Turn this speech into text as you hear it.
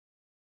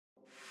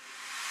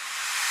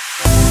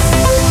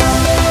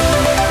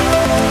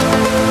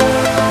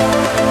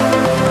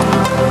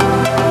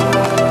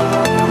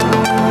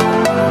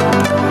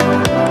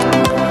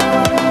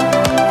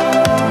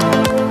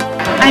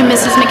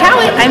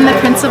I'm the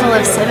principal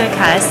of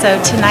CIVICA. So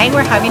tonight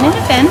we're having an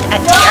event at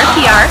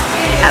TRPR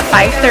at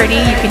 5:30.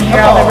 You can hear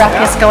all the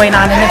ruckus going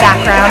on in the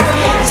background.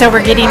 So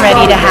we're getting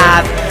ready to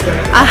have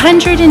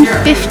 150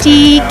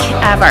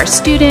 of our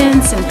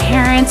students and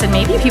parents and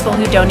maybe people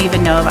who don't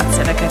even know about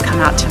CIVICA come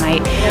out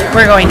tonight.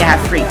 We're going to have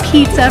free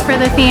pizza for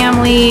the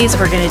families.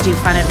 We're going to do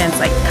fun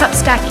events like cup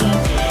stacking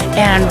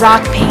and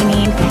rock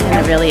painting.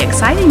 And a really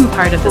exciting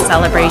part of the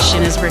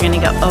celebration is we're going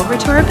to go over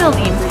to our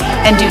building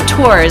and do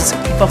tours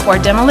before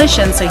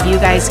demolition so you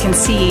guys can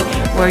see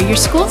where your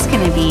school's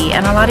going to be.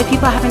 And a lot of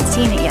people haven't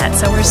seen it yet,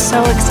 so we're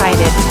so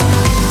excited.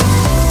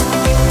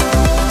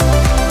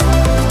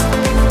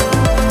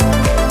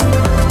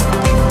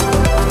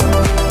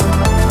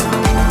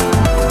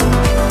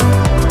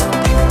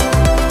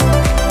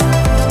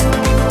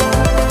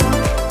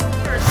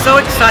 So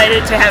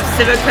excited to have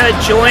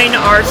CIVICA join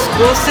our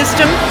school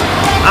system.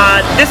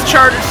 This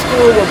charter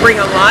school will bring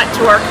a lot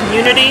to our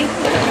community,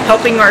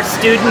 helping our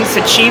students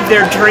achieve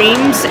their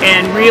dreams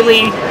and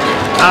really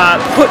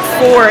put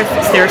forth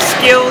their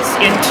skills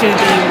into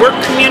the work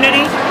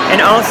community and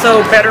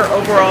also better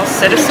overall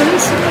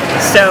citizens.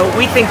 So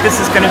we think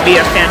this is going to be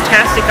a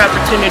fantastic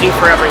opportunity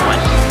for everyone.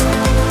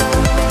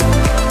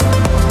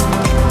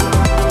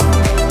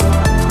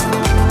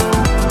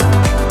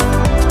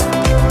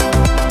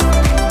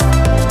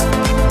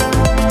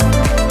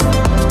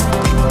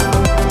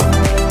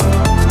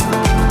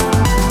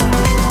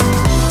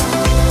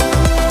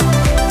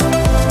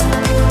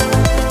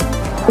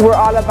 We're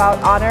all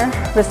about honor,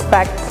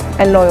 respect,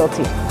 and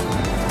loyalty.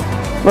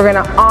 We're going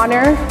to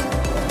honor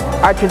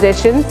our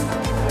traditions,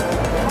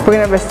 we're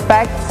going to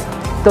respect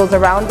those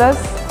around us,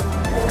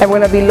 and we're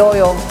going to be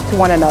loyal to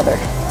one another.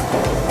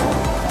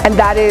 And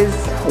that is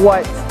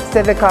what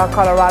CIVICA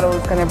Colorado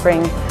is going to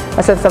bring,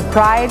 a sense of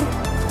pride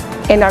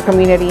in our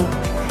community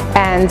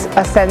and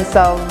a sense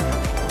of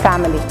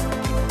family.